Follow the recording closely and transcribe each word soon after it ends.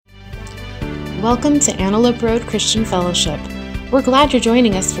Welcome to Antelope Road Christian Fellowship. We're glad you're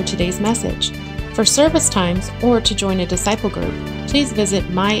joining us for today's message. For service times or to join a disciple group, please visit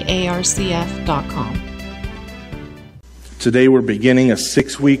myarcf.com. Today we're beginning a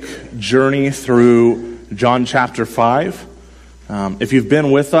 6-week journey through John chapter 5. If you've been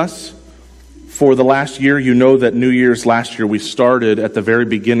with us for the last year, you know that New Year's last year we started at the very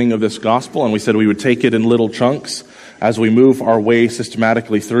beginning of this gospel, and we said we would take it in little chunks as we move our way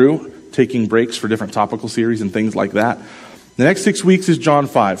systematically through, taking breaks for different topical series and things like that. The next 6 weeks is John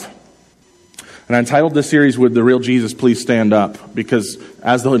 5. And I entitled this series, Would the Real Jesus Please Stand Up? Because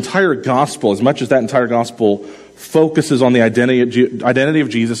as the entire gospel, as much as that entire gospel focuses on the identity of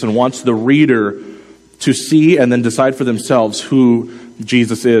Jesus and wants the reader to see and then decide for themselves who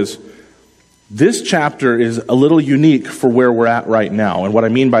Jesus is, this chapter is a little unique for where we're at right now. And what I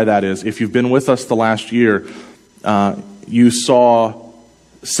mean by that is, if you've been with us the last year, you saw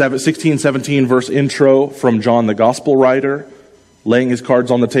 17 verse intro from John the gospel writer, laying his cards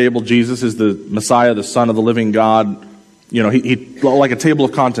on the table. Jesus is the Messiah, the Son of the living God. You know, he like a table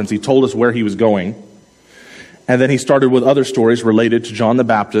of contents. He told us where he was going. And then he started with other stories related to John the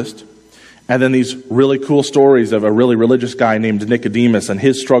Baptist. And then these really cool stories of a really religious guy named Nicodemus and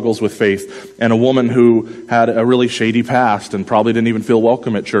his struggles with faith, and a woman who had a really shady past and probably didn't even feel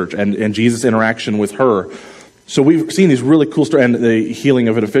welcome at church, and Jesus' interaction with her. So we've seen these really cool stories, and the healing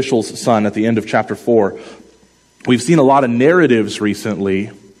of an official's son at the end of chapter 4. We've seen a lot of narratives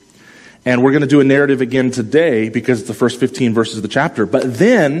recently, and we're going to do a narrative again today because it's the first 15 verses of the chapter. But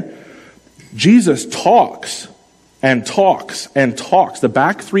then Jesus talks and talks and talks. The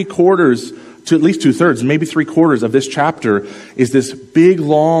back 3/4 to at least 2/3, maybe 3/4 of this chapter is this big,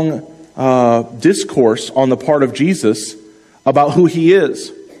 long discourse on the part of Jesus about who he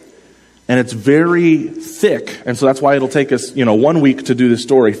is. And it's very thick, and so that's why it'll take us, 1 week to do this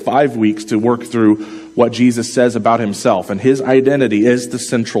story, 5 weeks to work through what Jesus says about himself. And his identity is the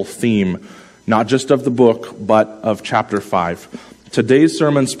central theme, not just of the book, but of chapter 5. Today's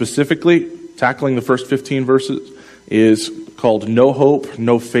sermon specifically, tackling the first 15 verses, is called No Hope,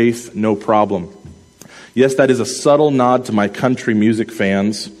 No Faith, No Problem. Yes, that is a subtle nod to my country music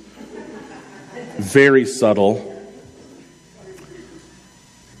fans. Very subtle.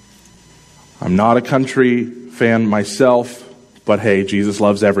 I'm not a country fan myself, but hey, Jesus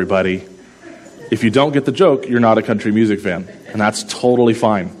loves everybody. If you don't get the joke, you're not a country music fan, and that's totally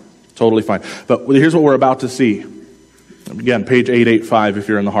fine. Totally fine. But here's what we're about to see. Again, page 885 if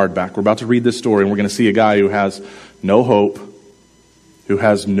you're in the hardback. We're about to read this story, and we're going to see a guy who has no hope, who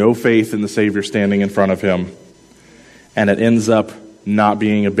has no faith in the Savior standing in front of him, and it ends up not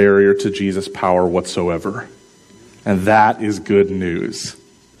being a barrier to Jesus' power whatsoever. And that is good news.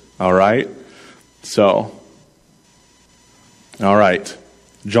 All right? So, all right.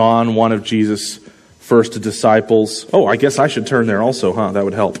 John, one of Jesus' first disciples. Oh, I guess I should turn there also, huh? That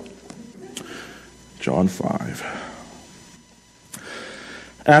would help. John 5.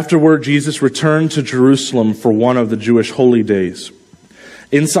 Afterward, Jesus returned to Jerusalem for one of the Jewish holy days.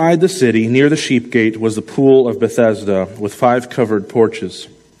 Inside the city, near the sheep gate, was the pool of Bethesda with 5 covered porches.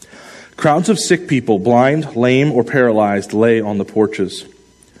 Crowds of sick people, blind, lame, or paralyzed, lay on the porches.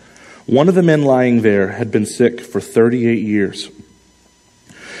 One of the men lying there had been sick for 38 years.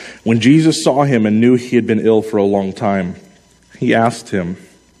 When Jesus saw him and knew he had been ill for a long time, he asked him,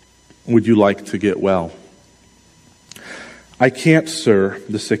 "Would you like to get well?" "I can't, sir,"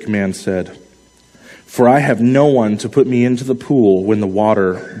 the sick man said, "for I have no one to put me into the pool when the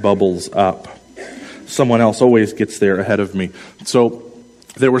water bubbles up. Someone else always gets there ahead of me." So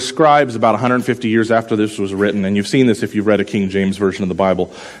there were scribes about 150 years after this was written, and you've seen this if you've read a King James version of the Bible.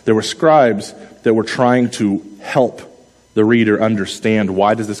 There were scribes that were trying to help the reader understand,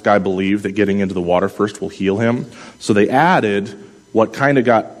 why does this guy believe that getting into the water first will heal him? So they added what kind of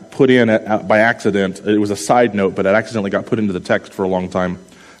got put in by accident. It was a side note, but it accidentally got put into the text for a long time,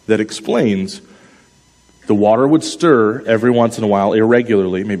 that explains the water would stir every once in a while,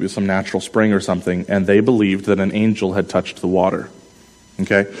 irregularly, maybe some natural spring or something, and they believed that an angel had touched the water.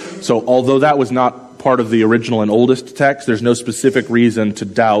 Okay? So although that was not part of the original and oldest text, there's no specific reason to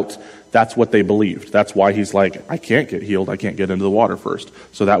doubt that's what they believed. That's why he's like, I can't get healed, I can't get into the water first.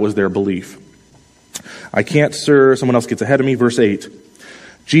 So that was their belief. "I can't, sir," someone else gets ahead of me, verse 8.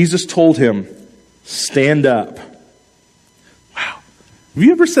 Jesus told him, "Stand up." Wow. Have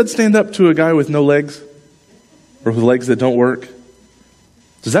you ever said stand up to a guy with no legs? Or with legs that don't work?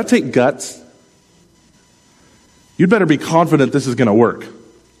 Does that take guts? You'd better be confident this is going to work.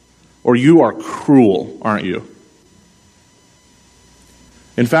 Or you are cruel, aren't you?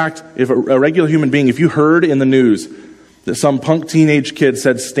 In fact, if a regular human being, if you heard in the news that some punk teenage kid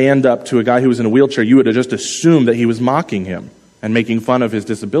said stand up to a guy who was in a wheelchair, you would have just assumed that he was mocking him and making fun of his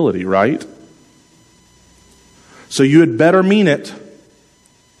disability, right? So you had better mean it.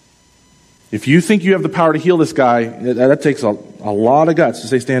 If you think you have the power to heal this guy, that takes a lot of guts to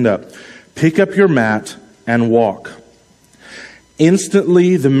say stand up. Pick up your mat and walk.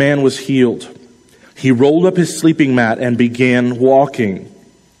 Instantly the man was healed. He rolled up his sleeping mat and began walking.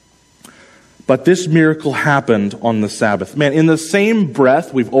 But this miracle happened on the Sabbath. Man, in the same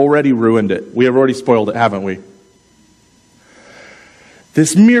breath, we've already ruined it. We have already spoiled it, haven't we?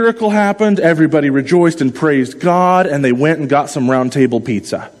 This miracle happened, everybody rejoiced and praised God, and they went and got some round table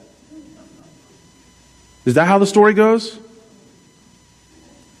pizza. Is that how the story goes?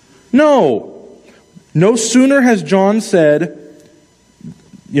 No. No sooner has John said,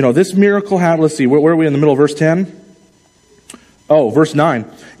 this miracle happened. Let's see, where are we in the middle of verse 10? Oh, verse 9.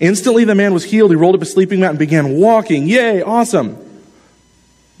 Instantly the man was healed. He rolled up his sleeping mat and began walking. Yay, awesome.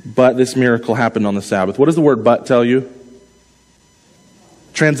 But this miracle happened on the Sabbath. What does the word but tell you?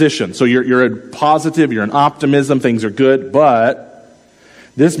 Transition. So you're a positive, you're an optimism, things are good, but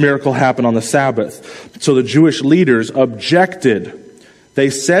this miracle happened on the Sabbath. So the Jewish leaders objected. They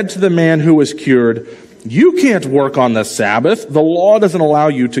said to the man who was cured, "You can't work on the Sabbath. The law doesn't allow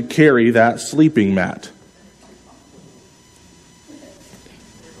you to carry that sleeping mat."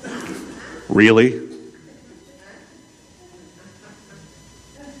 Really?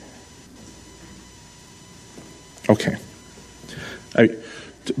 Okay.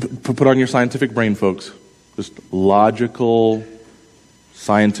 Put on your scientific brain, folks. Just logical,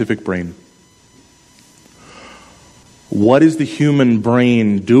 scientific brain. What is the human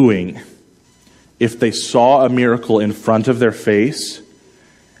brain doing if they saw a miracle in front of their face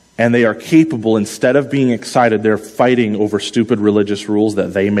and they are capable, instead of being excited, they're fighting over stupid religious rules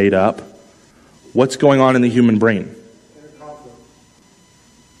that they made up? What's going on in the human brain?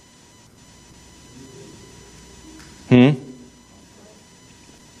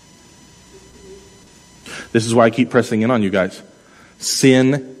 This is why I keep pressing in on you guys.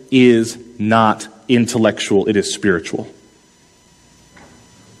 Sin is not intellectual, it is spiritual.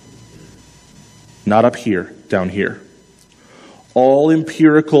 Not up here, down here. All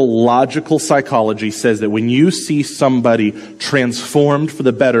empirical, logical psychology says that when you see somebody transformed for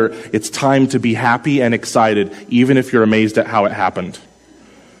the better, it's time to be happy and excited, even if you're amazed at how it happened.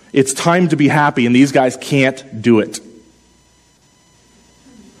 It's time to be happy, and these guys can't do it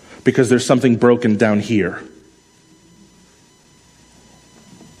because there's something broken down here.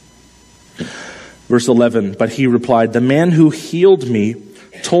 Verse 11, but he replied, "The man who healed me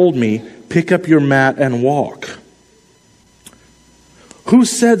told me, 'Pick up your mat and walk.'" "Who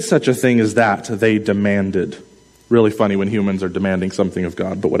said such a thing as that?" they demanded. Really funny when humans are demanding something of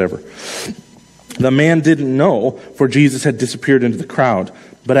God, but whatever. The man didn't know, for Jesus had disappeared into the crowd.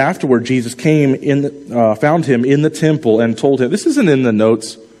 But afterward, Jesus found him in the temple and told him, this isn't in the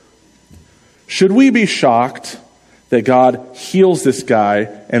notes. Should we be shocked that God heals this guy?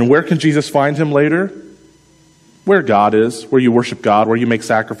 And where can Jesus find him later? Where God is, where you worship God, where you make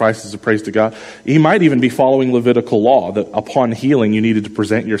sacrifices of praise to God. He might even be following Levitical law, that upon healing you needed to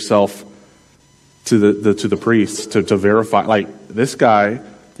present yourself to the priests to verify. Like, this guy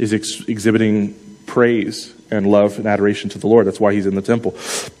is exhibiting praise and love and adoration to the Lord. That's why he's in the temple.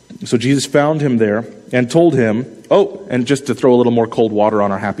 So Jesus found him there and told him, and just to throw a little more cold water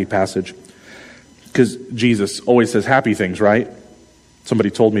on our happy passage, because Jesus always says happy things, right? Somebody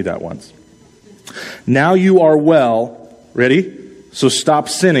told me that once. "Now you are well," ready? "So stop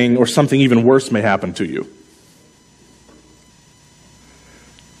sinning or something even worse may happen to you."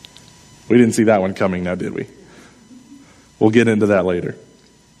 We didn't see that one coming now, did we? We'll get into that later.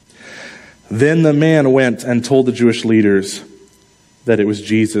 Then the man went and told the Jewish leaders that it was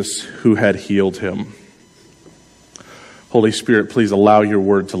Jesus who had healed him. Holy Spirit, please allow your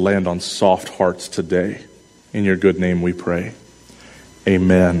word to land on soft hearts today. In your good name we pray.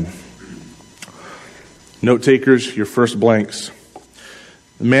 Amen. Note takers, your first blanks.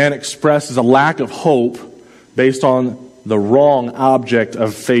 The man expresses a lack of hope based on the wrong object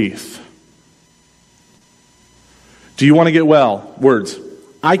of faith. Do you want to get well? Words.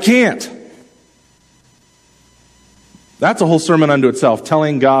 I can't. That's a whole sermon unto itself,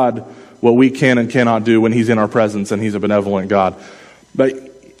 telling God what we can and cannot do when he's in our presence and he's a benevolent God. But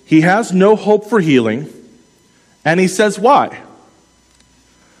he has no hope for healing, and he says why?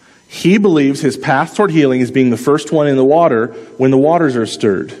 He believes his path toward healing is being the first one in the water when the waters are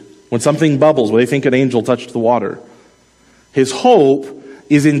stirred. When something bubbles, when they think an angel touched the water. His hope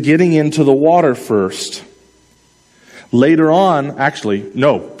is in getting into the water first. Later on,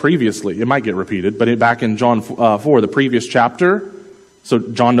 previously, it might get repeated, but back in John 4, the previous chapter, so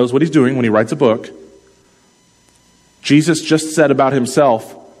John knows what he's doing when he writes a book. Jesus just said about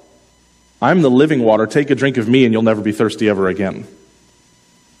himself, I'm the living water, take a drink of me and you'll never be thirsty ever again.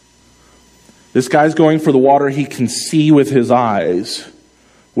 This guy's going for the water he can see with his eyes,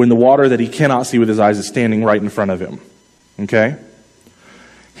 when the water that he cannot see with his eyes is standing right in front of him. Okay?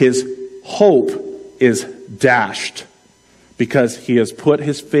 His hope is dashed because he has put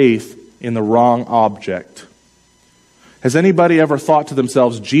his faith in the wrong object. Has anybody ever thought to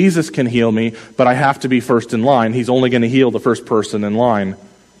themselves, Jesus can heal me, but I have to be first in line. He's only going to heal the first person in line.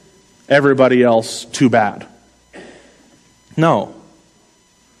 Everybody else, too bad. No.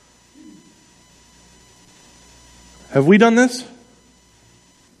 Have we done this?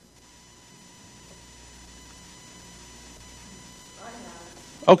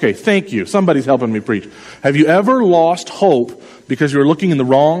 Okay, thank you. Somebody's helping me preach. Have you ever lost hope because you're looking in the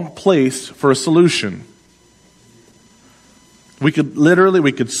wrong place for a solution? We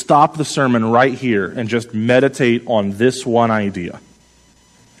could stop the sermon right here and just meditate on this one idea.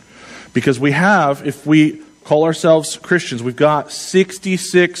 Because we have, if we call ourselves Christians, we've got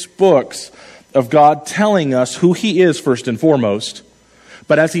 66 books of God telling us who He is first and foremost.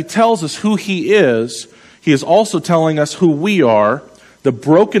 But as He tells us who He is also telling us who we are, the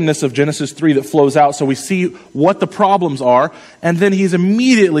brokenness of Genesis 3 that flows out, so we see what the problems are, and then He's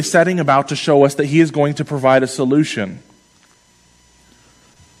immediately setting about to show us that He is going to provide a solution.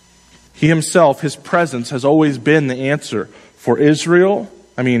 He Himself, His presence, has always been the answer for Israel.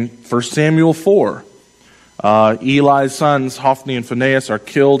 1 Samuel 4. Eli's sons, Hophni and Phinehas, are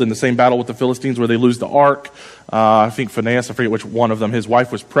killed in the same battle with the Philistines where they lose the ark. I think Phinehas, I forget which one of them, his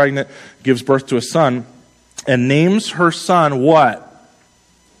wife was pregnant, gives birth to a son, and names her son what?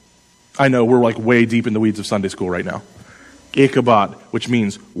 I know, we're like way deep in the weeds of Sunday school right now. Ichabod, which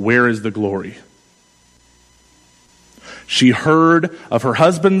means, where is the glory? She heard of her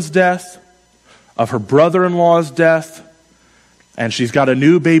husband's death, of her brother-in-law's death, and she's got a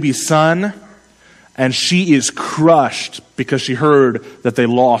new baby son, and she is crushed because she heard that they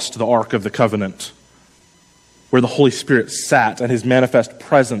lost the Ark of the Covenant, where the Holy Spirit sat, and His manifest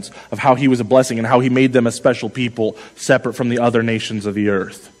presence of how He was a blessing and how He made them a special people separate from the other nations of the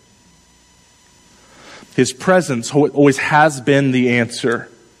earth. His presence always has been the answer.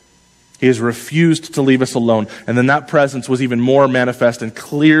 He has refused to leave us alone. And then that presence was even more manifest and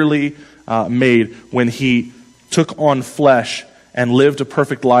clearly made when He took on flesh and lived a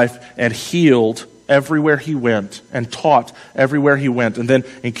perfect life and healed everywhere He went and taught everywhere He went. And then,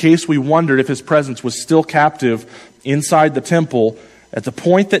 in case we wondered if His presence was still captive inside the temple, at the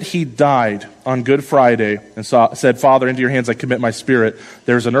point that He died on Good Friday and said, Father, into your hands I commit my spirit,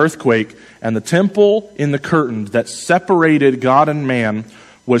 there's an earthquake, and the temple in the curtain that separated God and man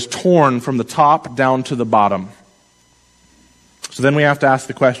was torn from the top down to the bottom. So then we have to ask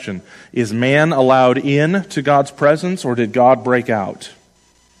the question, is man allowed in to God's presence, or did God break out?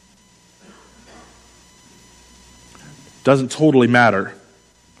 Doesn't totally matter,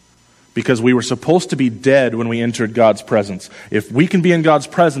 because we were supposed to be dead when we entered God's presence. If we can be in God's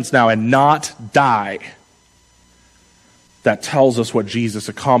presence now and not die, that tells us what Jesus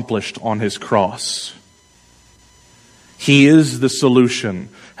accomplished on His cross. He is the solution.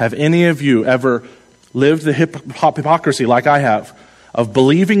 Have any of you ever lived the hypocrisy like I have of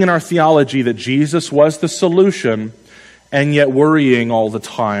believing in our theology that Jesus was the solution and yet worrying all the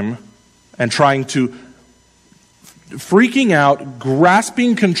time and trying to freaking out,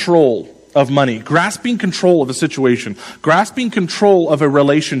 grasping control of money, grasping control of a situation, grasping control of a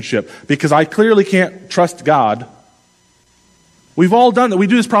relationship because I clearly can't trust God? We've all done that. We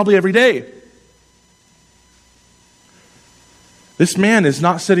do this probably every day. This man is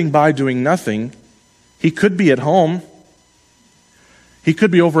not sitting by doing nothing. He could be at home. He could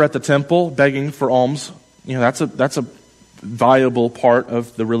be over at the temple begging for alms. That's a viable part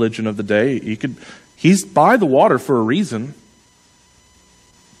of the religion of the day. He's by the water for a reason.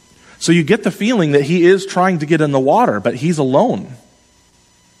 So you get the feeling that he is trying to get in the water, but he's alone.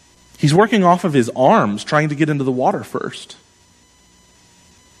 He's working off of his arms, trying to get into the water first.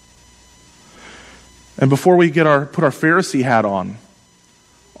 And before we put our Pharisee hat on,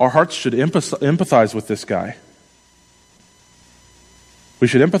 our hearts should empathize with this guy. We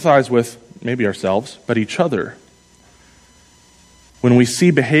should empathize with maybe ourselves, but each other. When we see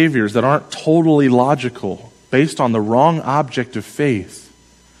behaviors that aren't totally logical, based on the wrong object of faith,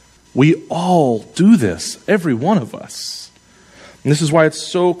 we all do this, every one of us. And this is why it's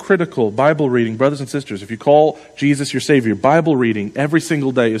so critical. Bible reading, brothers and sisters, if you call Jesus your Savior, Bible reading every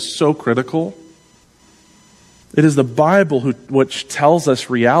single day is so critical. It is the Bible which tells us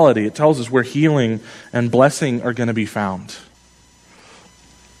reality. It tells us where healing and blessing are going to be found.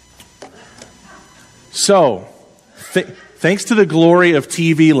 So, thanks to the glory of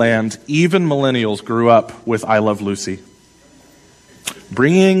TV land, even millennials grew up with I Love Lucy,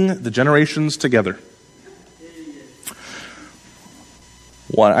 bringing the generations together.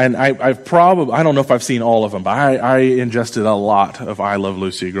 And I don't know if I've seen all of them, but I ingested a lot of I Love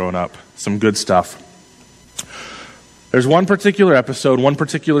Lucy growing up. Some good stuff. There's one particular episode, one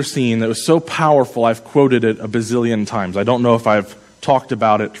particular scene that was so powerful I've quoted it a bazillion times. I don't know if I've talked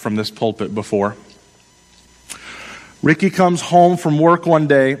about it from this pulpit before. Ricky comes home from work one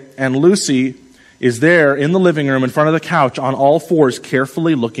day, and Lucy is there in the living room in front of the couch on all fours,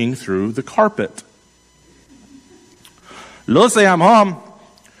 carefully looking through the carpet. Lucy, I'm home.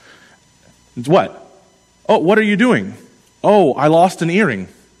 What? Oh, what are you doing? Oh, I lost an earring.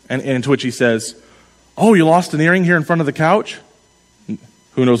 And to which he says, oh, you lost an earring here in front of the couch?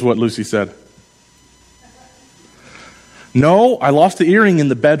 Who knows what Lucy said? No, I lost the earring in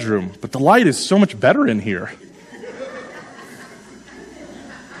the bedroom, but the light is so much better in here.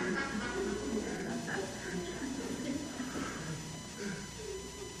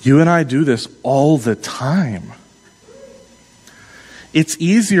 You and I do this all the time. It's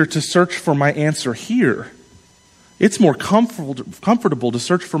easier to search for my answer here. It's more comfortable to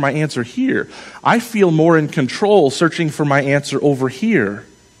search for my answer here. I feel more in control searching for my answer over here.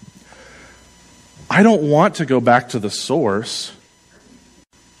 I don't want to go back to the source.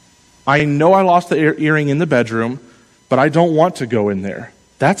 I know I lost the earring in the bedroom, but I don't want to go in there.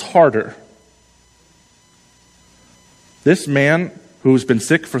 That's harder. This man who's been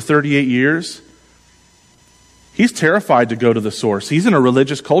sick for 38 years, he's terrified to go to the source. He's in a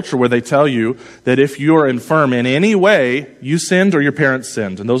religious culture where they tell you that if you're infirm in any way, you sinned or your parents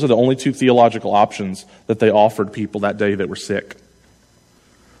sinned. And those are the only two theological options that they offered people that day that were sick.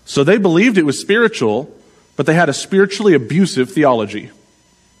 So they believed it was spiritual, but they had a spiritually abusive theology.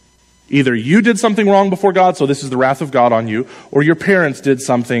 Either you did something wrong before God, so this is the wrath of God on you, or your parents did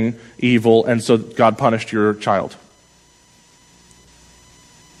something evil, and so God punished your child.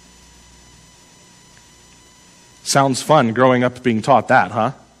 Sounds fun growing up being taught that,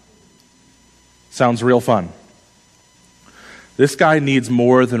 huh? Sounds real fun. This guy needs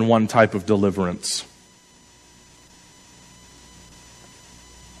more than one type of deliverance.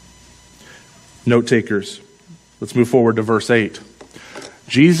 Note takers, let's move forward to verse 8.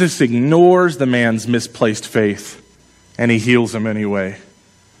 Jesus ignores the man's misplaced faith, and he heals him anyway.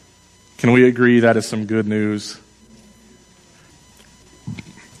 Can we agree that is some good news?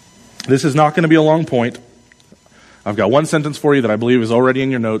 This is not going to be a long point. I've got one sentence for you that I believe is already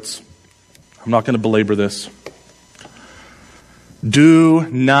in your notes. I'm not going to belabor this. Do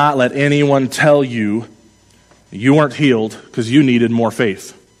not let anyone tell you you weren't healed because you needed more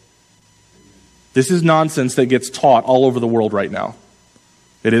faith. This is nonsense that gets taught all over the world right now.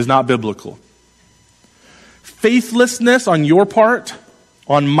 It is not biblical. Faithlessness on your part,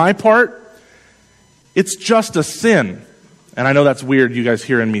 on my part, it's just a sin. And I know that's weird, you guys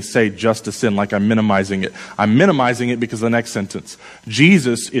hearing me say just a sin like I'm minimizing it. I'm minimizing it because of the next sentence.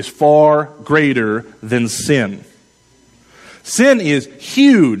 Jesus is far greater than sin. Sin is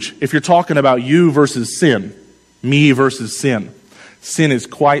huge if you're talking about you versus sin, me versus sin. Sin is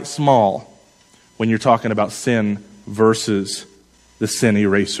quite small when you're talking about sin versus the sin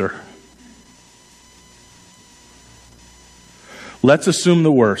eraser. Let's assume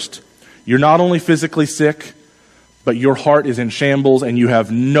the worst. You're not only physically sick, but your heart is in shambles and you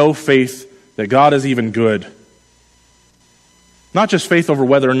have no faith that God is even good. Not just faith over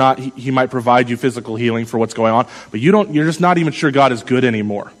whether or not he might provide you physical healing for what's going on, but you're just not even sure God is good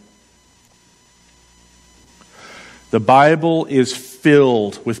anymore. The Bible is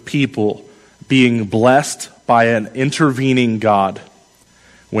filled with people being blessed by an intervening God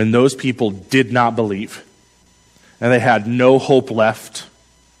when those people did not believe and they had no hope left.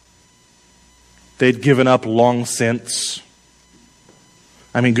 They'd given up long since.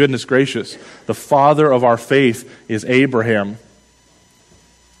 I mean, goodness gracious. The father of our faith is Abraham.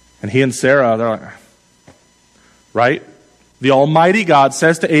 And he and Sarah, they're like, right? The Almighty God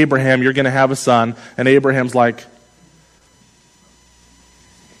says to Abraham, you're going to have a son. And Abraham's like,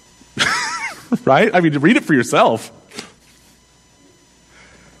 right? I mean, read it for yourself.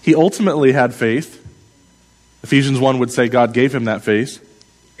 He ultimately had faith. Ephesians 1 would say God gave him that faith.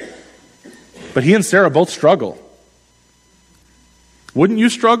 But he and Sarah both struggle. Wouldn't you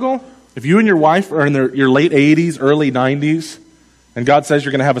struggle if you and your wife are in your late 80s, early 90s, and God says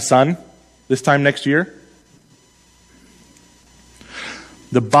you're going to have a son this time next year?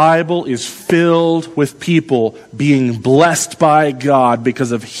 The Bible is filled with people being blessed by God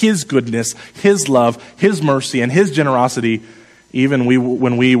because of His goodness, His love, His mercy, and His generosity, even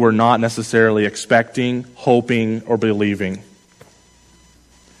when we were not necessarily expecting, hoping, or believing.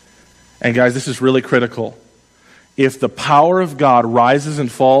 And guys, this is really critical. If the power of God rises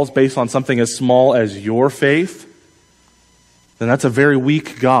and falls based on something as small as your faith, then that's a very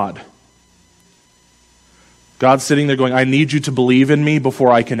weak God. God's sitting there going, I need you to believe in me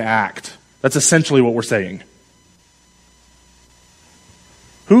before I can act. That's essentially what we're saying.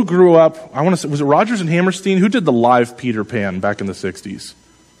 Who grew up, I want to say, was it Rodgers and Hammerstein? Who did the live Peter Pan back in the 60s?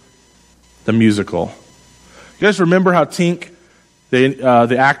 The musical. You guys remember how Tink,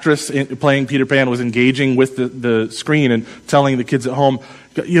 the actress playing Peter Pan, was engaging with the screen and telling the kids at home,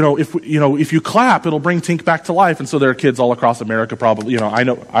 if you clap, it'll bring Tink back to life. And so there are kids all across America probably, I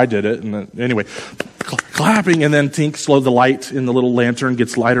know I did it. And anyway, clapping, and then Tink, the light in the little lantern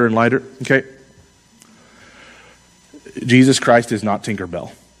gets lighter and lighter. Okay? Jesus Christ is not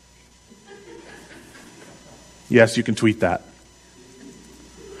Tinkerbell. Yes, you can tweet that.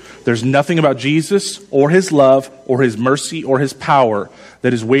 There's nothing about Jesus or His love or His mercy or His power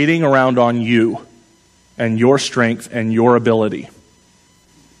that is waiting around on you and your strength and your ability.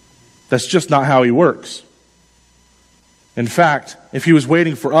 That's just not how He works. In fact, if He was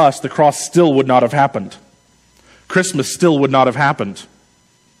waiting for us, the cross still would not have happened. Christmas still would not have happened.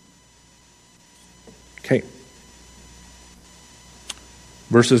 Okay.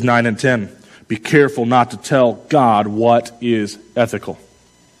 Verses 9 and 10. Be careful not to tell God what is ethical.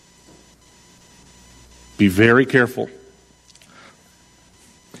 Be very careful.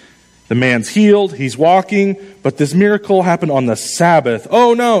 The man's healed, he's walking, but this miracle happened on the Sabbath.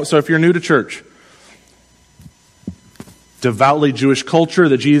 Oh no! So if you're new to church, devoutly Jewish culture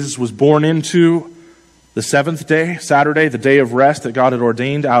that Jesus was born into, the seventh day, Saturday, the day of rest that God had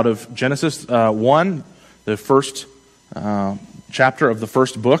ordained out of Genesis 1, the first chapter of the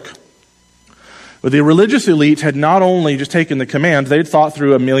first book. But the religious elite had not only just taken the command, they'd thought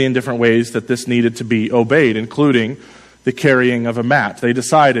through a million different ways that this needed to be obeyed, including the carrying of a mat. They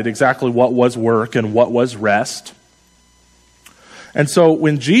decided exactly what was work and what was rest. And so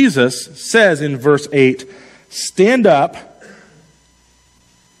when Jesus says in verse 8, stand up,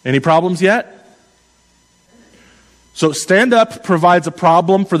 any problems yet? So stand up provides a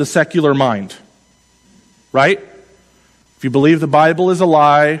problem for the secular mind, right? If you believe the Bible is a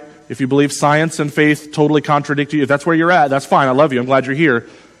lie, if you believe science and faith totally contradict you, if that's where you're at, that's fine. I love you. I'm glad you're here.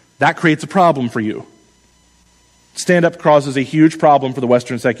 That creates a problem for you. Stand up causes a huge problem for the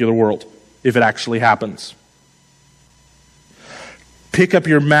Western secular world, if it actually happens. Pick up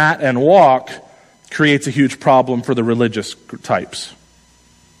your mat and walk creates a huge problem for the religious types.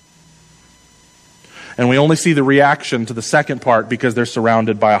 And we only see the reaction to the second part because they're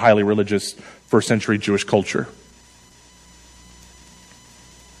surrounded by a highly religious first century Jewish culture.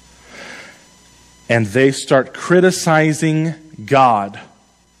 And they start criticizing God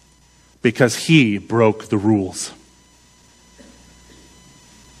because He broke the rules.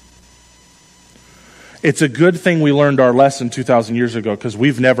 It's a good thing we learned our lesson 2,000 years ago because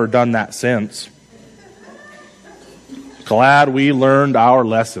we've never done that since. Glad we learned our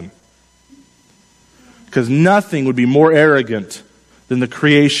lesson. Because nothing would be more arrogant than the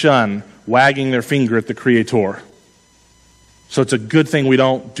creation wagging their finger at the Creator. So it's a good thing we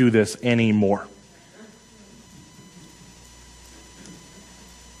don't do this anymore.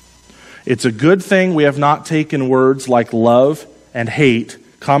 It's a good thing we have not taken words like love and hate,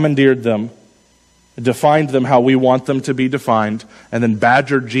 commandeered them, defined them how we want them to be defined, and then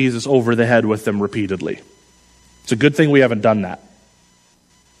badgered Jesus over the head with them repeatedly. It's a good thing we haven't done that.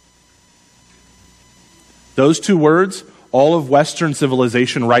 Those two words, all of Western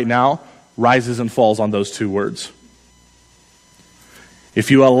civilization right now rises and falls on those two words. If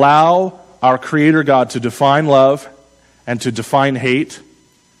you allow our Creator God to define love and to define hate,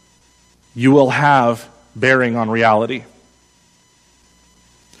 you will have bearing on reality.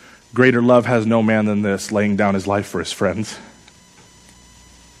 Greater love has no man than this, laying down his life for his friends.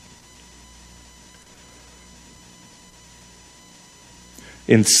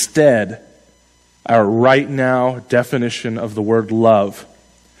 Instead, our right now definition of the word love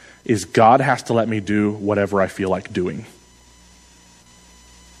is God has to let me do whatever I feel like doing.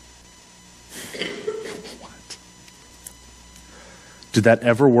 What? Did that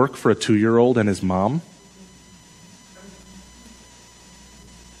ever work for a 2-year-old and his mom?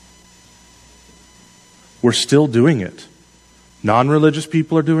 We're still doing it. Non-religious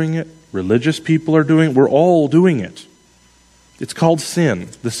people are doing it. Religious people are doing it. We're all doing it. It's called sin.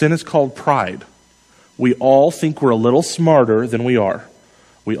 The sin is called pride. We all think we're a little smarter than we are.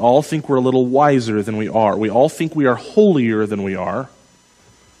 We all think we're a little wiser than we are. We all think we are holier than we are.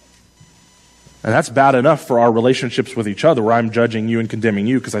 And that's bad enough for our relationships with each other, where I'm judging you and condemning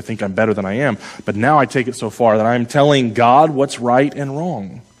you because I think I'm better than I am. But now I take it so far that I'm telling God what's right and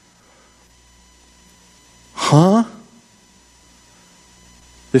wrong. Huh?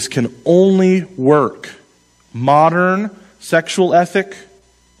 This can only work. Modern sexual ethic,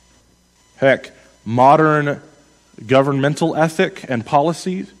 heck, modern governmental ethic and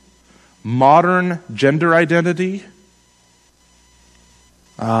policies, modern gender identity,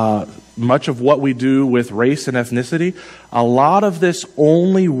 much of what we do with race and ethnicity, a lot of this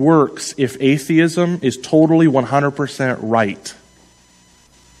only works if atheism is totally 100% right.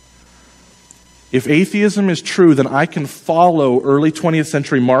 If atheism is true, then I can follow early 20th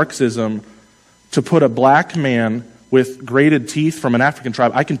century Marxism to put a black man with graded teeth from an African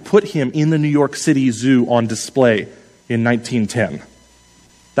tribe. I can put him in the New York City Zoo on display in 1910.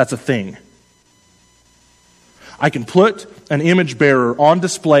 That's a thing. I can put an image bearer on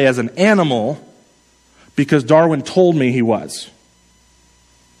display as an animal because Darwin told me he was.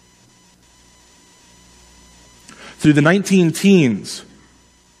 Through the 19-teens,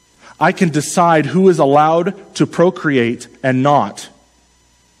 I can decide who is allowed to procreate and not,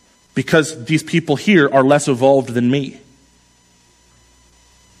 because these people here are less evolved than me.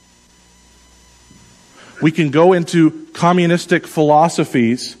 We can go into communistic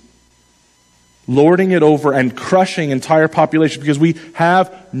philosophies, lording it over and crushing entire populations because we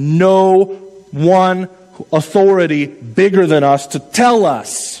have no one authority bigger than us to tell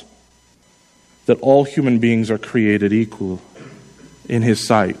us that all human beings are created equal in His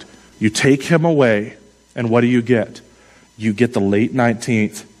sight. You take Him away, and what do you get? You get the late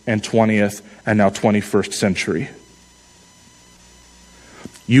 19th and 20th and now 21st century.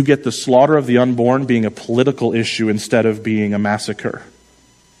 You get the slaughter of the unborn being a political issue instead of being a massacre.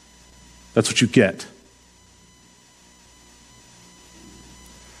 That's what you get.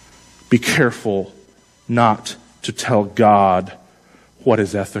 Be careful not to tell God what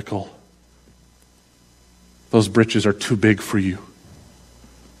is ethical. Those britches are too big for you.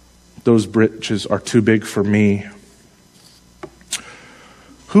 Those britches are too big for me.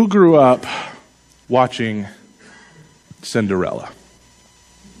 Who grew up watching Cinderella?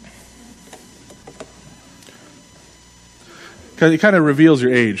 Because it kind of reveals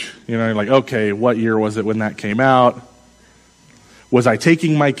your age. You know, you're like, okay, what year was it when that came out? Was I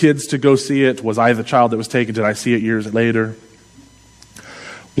taking my kids to go see it? Was I the child that was taken? Did I see it years later?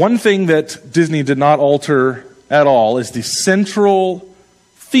 One thing that Disney did not alter at all is the central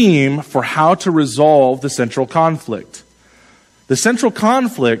theme for how to resolve the central conflict. The central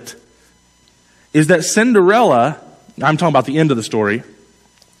conflict is that Cinderella, I'm talking about the end of the story,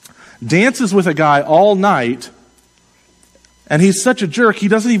 dances with a guy all night, and he's such a jerk, he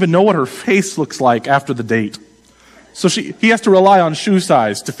doesn't even know what her face looks like after the date. So he has to rely on shoe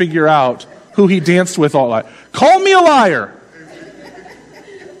size to figure out who he danced with all night. Call me a liar!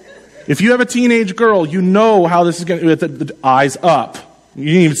 If you have a teenage girl, you know how this is going to, with the eyes up. You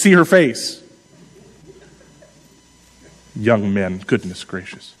didn't even see her face. Young men, goodness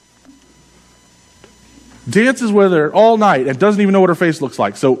gracious. Dances with her all night and doesn't even know what her face looks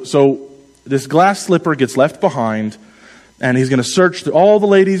like. So this glass slipper gets left behind, and he's going to search through all the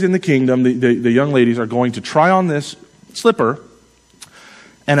ladies in the kingdom. The young ladies are going to try on this slipper.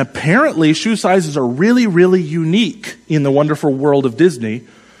 And apparently shoe sizes are really, really unique in the wonderful world of Disney,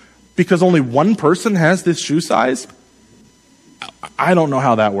 because only one person has this shoe size. I don't know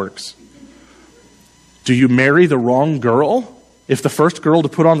how that works. Do you marry the wrong girl? If the first girl to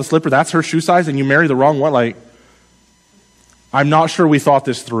put on the slipper, that's her shoe size, and you marry the wrong one? Like, I'm not sure we thought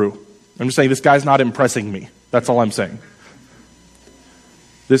this through. I'm just saying this guy's not impressing me. That's all I'm saying.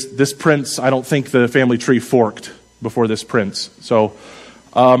 This prince, I don't think the family tree forked before this prince. So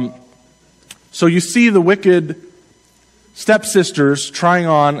you see the wicked stepsisters trying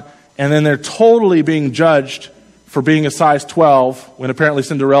on, and then they're totally being judged for being a size 12, when apparently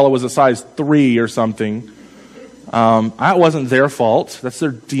Cinderella was a size 3 or something. That wasn't their fault. That's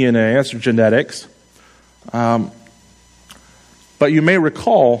their DNA. That's their genetics. But you may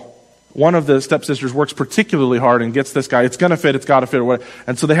recall, one of the stepsisters works particularly hard and gets this guy. It's going to fit. It's got to fit.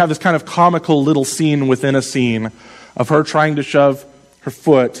 And so they have this kind of comical little scene within a scene of her trying to shove her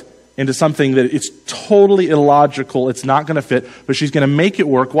foot into something that it's totally illogical. It's not going to fit, but she's going to make it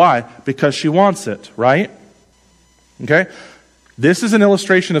work. Why? Because she wants it, right? Okay? This is an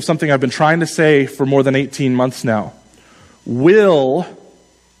illustration of something I've been trying to say for more than 18 months now. Will,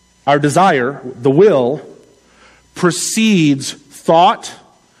 our desire, the will, precedes thought.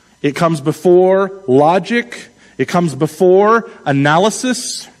 It comes before logic. It comes before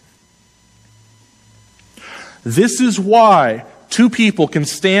analysis. This is why two people can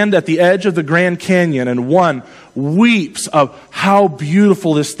stand at the edge of the Grand Canyon and one weeps of how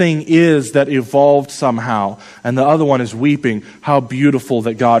beautiful this thing is that evolved somehow, and the other one is weeping how beautiful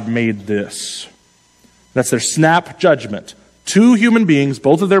that God made this. That's their snap judgment. Two human beings,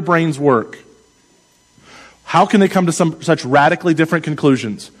 both of their brains work. How can they come to such radically different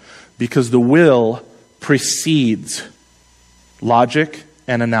conclusions? Because the will precedes logic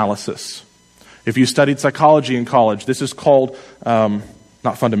and analysis. If you studied psychology in college, this is called,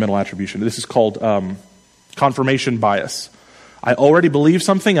 not fundamental attribution, this is called confirmation bias. I already believe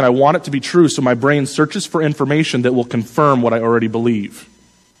something and I want it to be true, so my brain searches for information that will confirm what I already believe.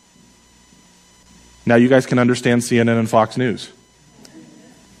 Now you guys can understand CNN and Fox News.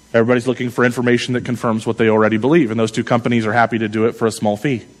 Everybody's looking for information that confirms what they already believe, and those two companies are happy to do it for a small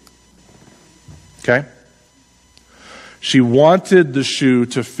fee. Okay? She wanted the shoe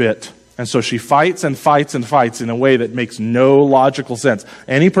to fit. And so she fights and fights and fights in a way that makes no logical sense.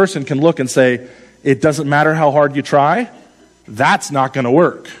 Any person can look and say, it doesn't matter how hard you try, that's not going to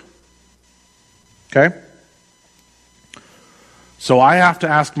work. Okay? So I have to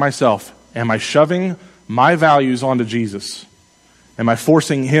ask myself, am I shoving my values onto Jesus? Am I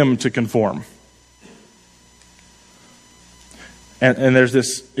forcing him to conform? And there's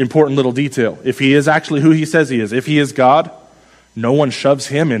this important little detail. If he is actually who he says he is, if he is God, no one shoves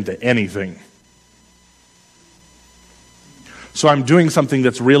him into anything. So I'm doing something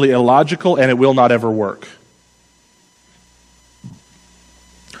that's really illogical and it will not ever work.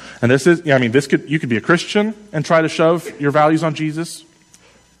 And this is, you could be a Christian and try to shove your values on Jesus.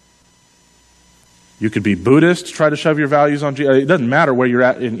 You could be Buddhist, try to shove your values on Jesus. It doesn't matter where you're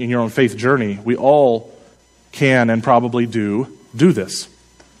at in your own faith journey. We all can and probably do this.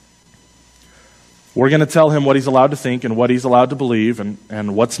 We're going to tell him what he's allowed to think and what he's allowed to believe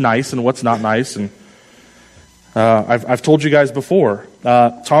and what's nice and what's not nice. And I've told you guys before,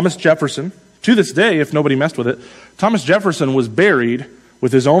 Thomas Jefferson, to this day, if nobody messed with it, Thomas Jefferson was buried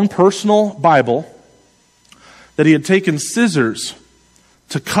with his own personal Bible that he had taken scissors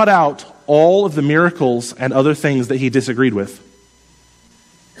to cut out all of the miracles and other things that he disagreed with.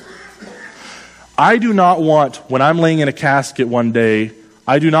 I do not want, when I'm laying in a casket one day,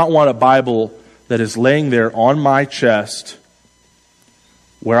 I do not want a Bible that is laying there on my chest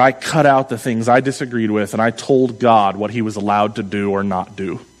where I cut out the things I disagreed with and I told God what he was allowed to do or not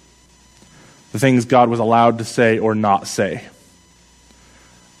do. The things God was allowed to say or not say.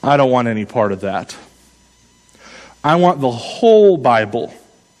 I don't want any part of that. I want the whole Bible.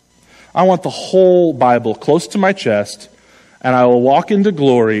 I want the whole Bible close to my chest, and I will walk into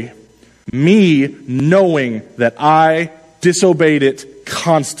glory, me knowing that I disobeyed it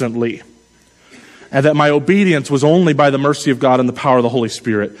constantly. And that my obedience was only by the mercy of God and the power of the Holy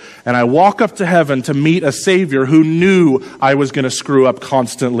Spirit. And I walk up to heaven to meet a Savior who knew I was going to screw up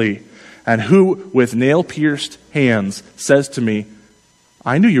constantly. And who, with nail-pierced hands, says to me,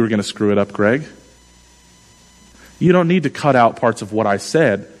 I knew you were going to screw it up, Greg. You don't need to cut out parts of what I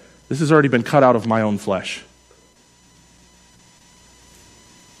said. This has already been cut out of my own flesh.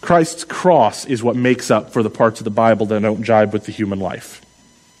 Christ's cross is what makes up for the parts of the Bible that don't jibe with the human life.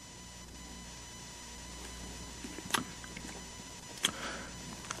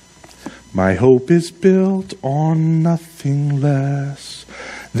 My hope is built on nothing less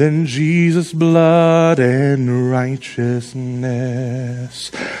than Jesus' blood and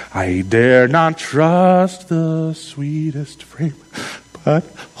righteousness. I dare not trust the sweetest frame, but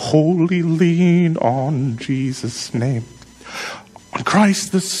wholly lean on Jesus' name. On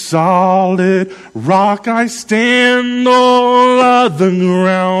Christ the solid rock I stand, all other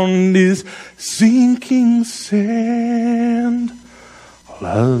ground is sinking sand. All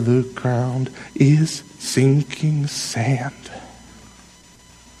other ground is sinking sand.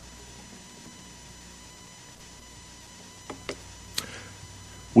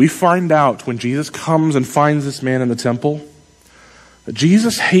 We find out when Jesus comes and finds this man in the temple that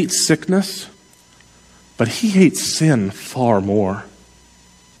Jesus hates sickness, but he hates sin far more.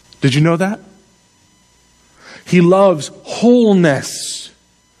 Did you know that? He loves wholeness,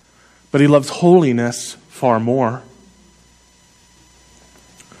 but he loves holiness far more.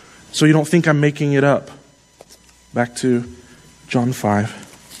 So you don't think I'm making it up. Back to John 5.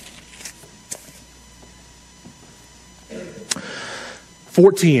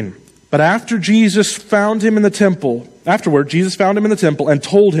 14. But afterward, Jesus found him in the temple and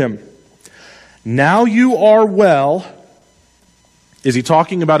told him, now you are well. Is he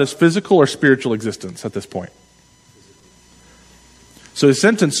talking about his physical or spiritual existence at this point? So his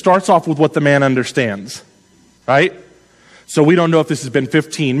sentence starts off with what the man understands, right? So we don't know if this has been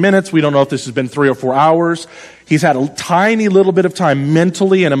 15 minutes. We don't know if this has been 3 or 4 hours. He's had a tiny little bit of time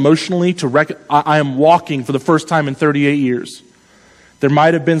mentally and emotionally to I am walking for the first time in 38 years. There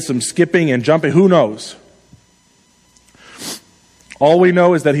might have been some skipping and jumping. Who knows? All we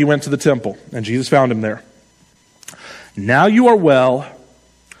know is that he went to the temple and Jesus found him there. Now you are well,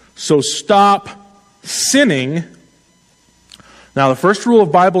 so stop sinning. Now, the first rule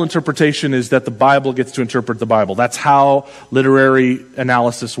of Bible interpretation is that the Bible gets to interpret the Bible. That's how literary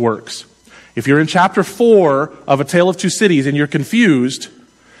analysis works. If you're in chapter 4 of A Tale of Two Cities and you're confused,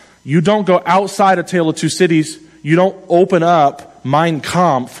 you don't go outside A Tale of Two Cities. You don't open up Mein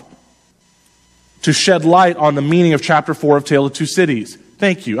Kampf to shed light on the meaning of chapter 4 of Tale of Two Cities.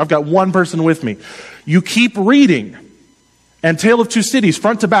 Thank you. I've got one person with me. You keep reading. And Tale of Two Cities,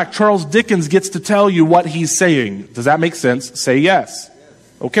 front to back, Charles Dickens gets to tell you what he's saying. Does that make sense? Say yes.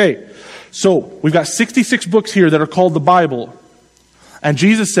 Okay. So, we've got 66 books here that are called the Bible. And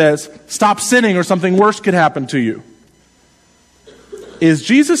Jesus says, stop sinning or something worse could happen to you. Is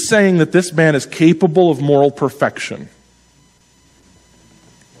Jesus saying that this man is capable of moral perfection?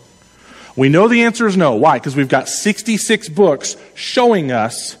 We know the answer is no. Why? Because we've got 66 books showing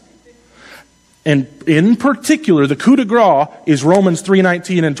us. And in particular, the coup de grace is Romans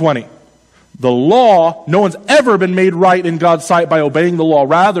 3:19 and 20. The law, no one's ever been made right in God's sight by obeying the law.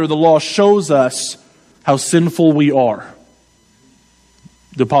 Rather, the law shows us how sinful we are.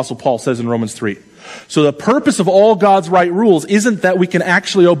 The Apostle Paul says in Romans 3. So the purpose of all God's right rules isn't that we can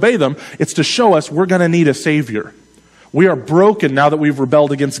actually obey them. It's to show us we're going to need a Savior. We are broken now that we've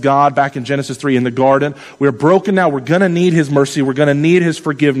rebelled against God back in Genesis 3 in the garden. We're broken now. We're going to need His mercy. We're going to need His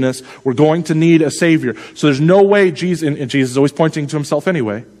forgiveness. We're going to need a Savior. So there's no way Jesus, and Jesus is always pointing to Himself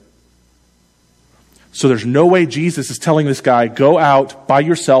anyway. So there's no way Jesus is telling this guy, go out by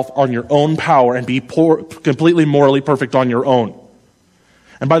yourself on your own power and be completely morally perfect on your own.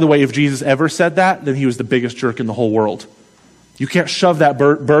 And by the way, if Jesus ever said that, then He was the biggest jerk in the whole world. You can't shove that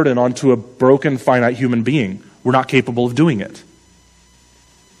burden onto a broken, finite human being. We're not capable of doing it.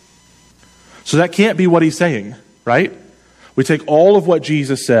 So that can't be what He's saying, right? We take all of what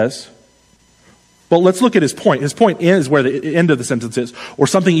Jesus says. Well, let's look at His point. His point is where the end of the sentence is, or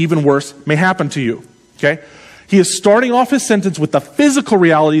something even worse may happen to you, okay? He is starting off his sentence with the physical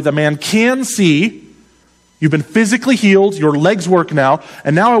reality that man can see. You've been physically healed, your legs work now,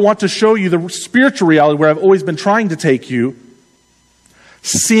 and now I want to show you the spiritual reality where I've always been trying to take you.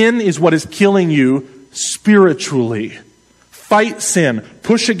 Sin is what is killing you spiritually. Fight sin.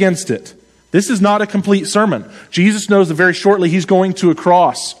 Push against it. This is not a complete sermon. Jesus knows that very shortly He's going to a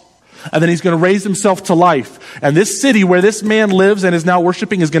cross. And then He's going to raise Himself to life. And this city where this man lives and is now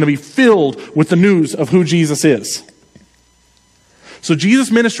worshiping is going to be filled with the news of who Jesus is. So Jesus'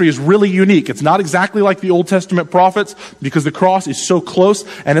 ministry is really unique. It's not exactly like the Old Testament prophets because the cross is so close.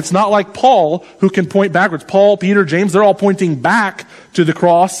 And it's not like Paul who can point backwards. Paul, Peter, James, they're all pointing back to the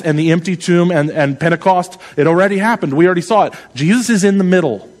cross and the empty tomb and Pentecost. It already happened. We already saw it. Jesus is in the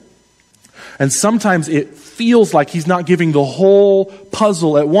middle. And sometimes it feels like He's not giving the whole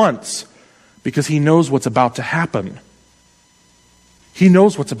puzzle at once because He knows what's about to happen. He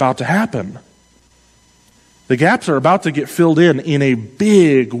knows what's about to happen. The gaps are about to get filled in a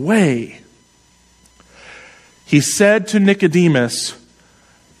big way. He said to Nicodemus,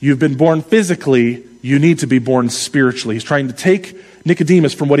 you've been born physically, you need to be born spiritually. He's trying to take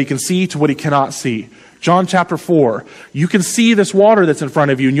Nicodemus from what he can see to what he cannot see. John chapter 4, you can see this water that's in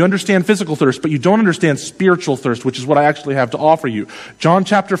front of you and you understand physical thirst, but you don't understand spiritual thirst, which is what I actually have to offer you. John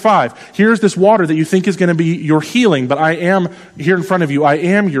chapter 5, here's this water that you think is going to be your healing, but I am here in front of you. I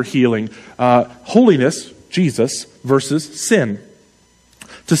am your healing. Holiness, Jesus, versus sin.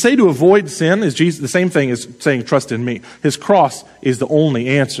 To say to avoid sin is the same thing as saying trust in me. His cross is the only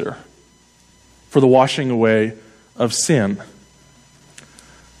answer for the washing away of sin.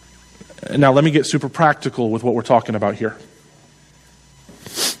 Now let me get super practical with what we're talking about here.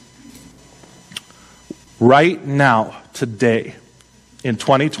 Right now, today, in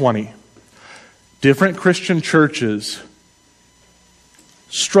 2020, different Christian churches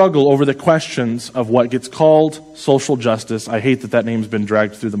struggle over the questions of what gets called social justice. I hate that name's been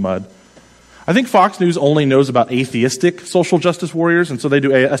dragged through the mud. I think Fox News only knows about atheistic social justice warriors, and so they do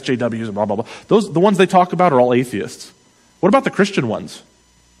SJWs and blah, blah, blah. The ones they talk about are all atheists. What about the Christian ones?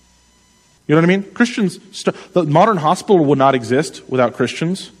 You know what I mean? Christians, the modern hospital would not exist without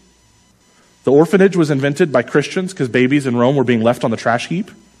Christians. The orphanage was invented by Christians because babies in Rome were being left on the trash heap.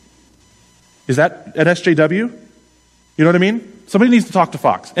 Is that an SJW? You know what I mean? Somebody needs to talk to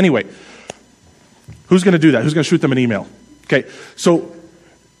Fox. Anyway, who's going to do that? Who's going to shoot them an email? Okay, so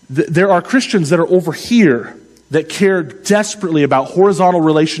there are Christians that are over here that care desperately about horizontal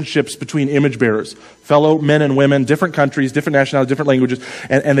relationships between image bearers, fellow men and women, different countries, different nationalities, different languages,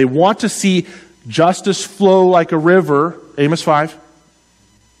 and they want to see justice flow like a river, Amos 5.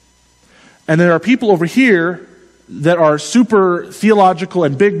 And there are people over here that are super theological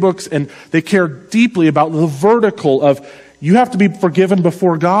and big books, and they care deeply about the vertical of you have to be forgiven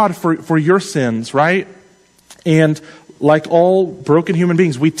before God for your sins, right? And like all broken human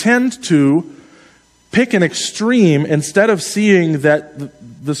beings, we tend to pick an extreme instead of seeing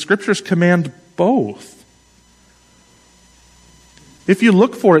that the scriptures command both. If you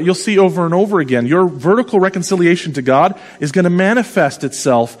look for it, you'll see over and over again, your vertical reconciliation to God is going to manifest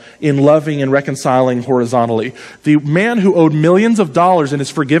itself in loving and reconciling horizontally. The man who owed millions of dollars and is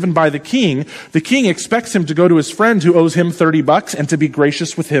forgiven by the king expects him to go to his friend who owes him $30 and to be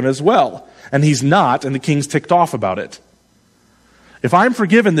gracious with him as well. And he's not, and the king's ticked off about it. If I'm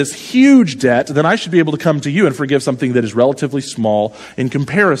forgiven this huge debt, then I should be able to come to you and forgive something that is relatively small in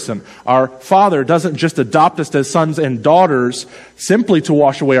comparison. Our Father doesn't just adopt us as sons and daughters simply to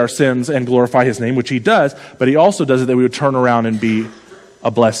wash away our sins and glorify His name, which He does, but He also does it that we would turn around and be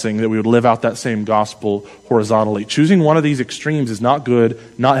a blessing, that we would live out that same gospel horizontally. Choosing one of these extremes is not good,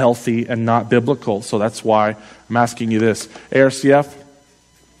 not healthy, and not biblical. So that's why I'm asking you this. ARCF,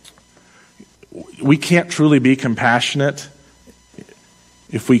 we can't truly be compassionate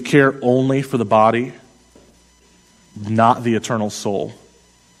if we care only for the body, not the eternal soul.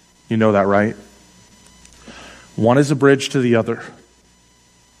 You know that, right? One is a bridge to the other.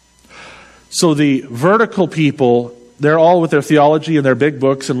 So the vertical people, they're all with their theology and their big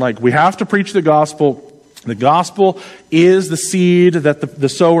books, and like, we have to preach the gospel. The gospel is the seed that the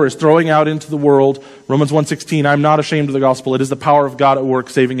sower is throwing out into the world. Romans 1:16, I'm not ashamed of the gospel. It is the power of God at work,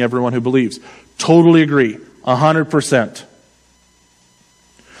 saving everyone who believes. Totally agree. 100%.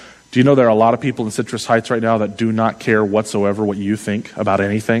 Do you know there are a lot of people in Citrus Heights right now that do not care whatsoever what you think about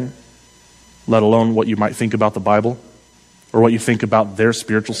anything, let alone what you might think about the Bible or what you think about their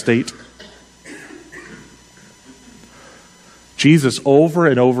spiritual state? Jesus over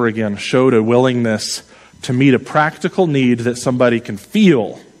and over again showed a willingness to meet a practical need that somebody can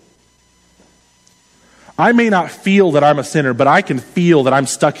feel. I may not feel that I'm a sinner, but I can feel that I'm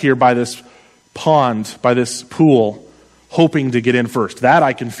stuck here by this pond, by this pool, hoping to get in first. That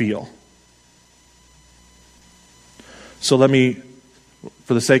I can feel. So let me,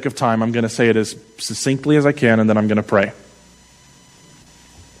 for the sake of time, I'm going to say it as succinctly as I can, and then I'm going to pray.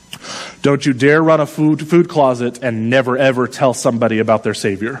 Don't you dare run a food closet and never ever tell somebody about their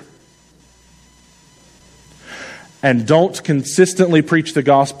Savior. And don't consistently preach the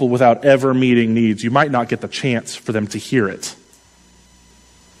gospel without ever meeting needs. You might not get the chance for them to hear it.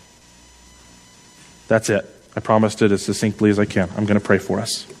 That's it. I promised it as succinctly as I can. I'm going to pray for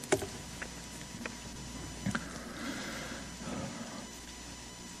us.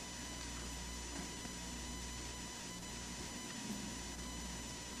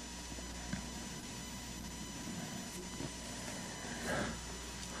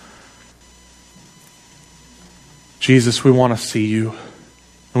 Jesus, we want to see you,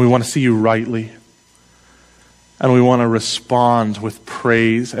 and we want to see you rightly, and we want to respond with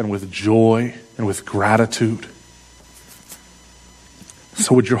praise and with joy and with gratitude.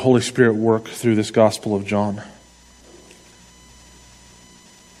 So would your Holy Spirit work through this Gospel of John?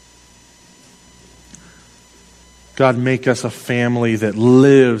 God, make us a family that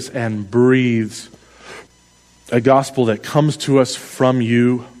lives and breathes a gospel that comes to us from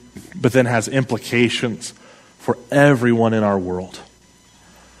you, but then has implications for everyone in our world.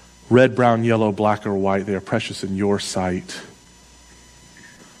 Red, brown, yellow, black, or white, they are precious in your sight.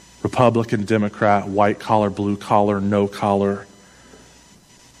 Republican, Democrat, white collar, blue collar, no collar,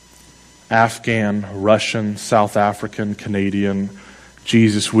 Afghan, Russian, South African, Canadian.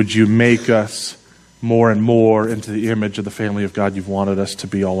 Jesus, would you make us more and more into the image of the family of God you've wanted us to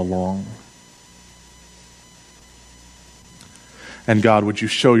be all along? And God, would you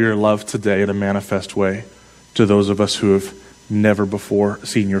show your love today in a manifest way to those of us who have never before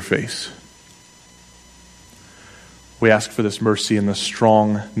seen your face? We ask for this mercy in the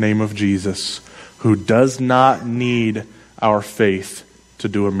strong name of Jesus, who does not need our faith to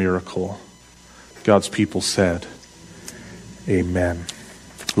do a miracle. God's people said, amen.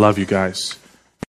 Love you guys.